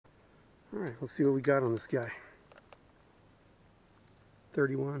Alright, let's see what we got on this guy.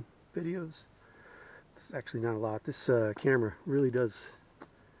 31 videos. It's actually not a lot. This camera really does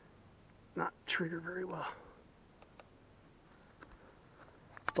not trigger very well.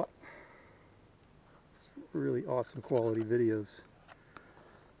 But it's really awesome quality videos.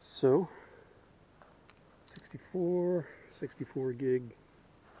 So, 64 gig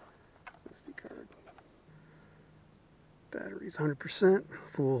SD card. Battery's 100%,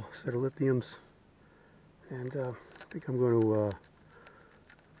 full set of lithiums. And I think I'm going to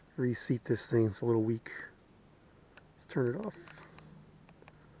reseat this thing. It's a little weak. Let's turn it off.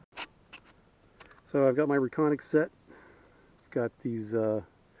 So I've got my Reconyx set. I've got these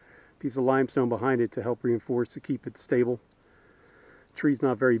piece of limestone behind it to help reinforce to keep it stable. The tree's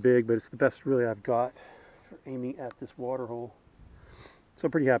not very big, but it's the best really I've got for aiming at this water hole. So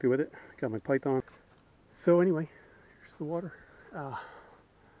I'm pretty happy with it. Got my Python. So anyway, here's the water. I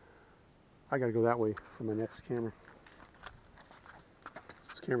gotta go that way for my next camera.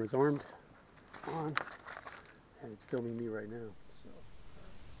 This camera's armed, on, and it's filming me right now. So.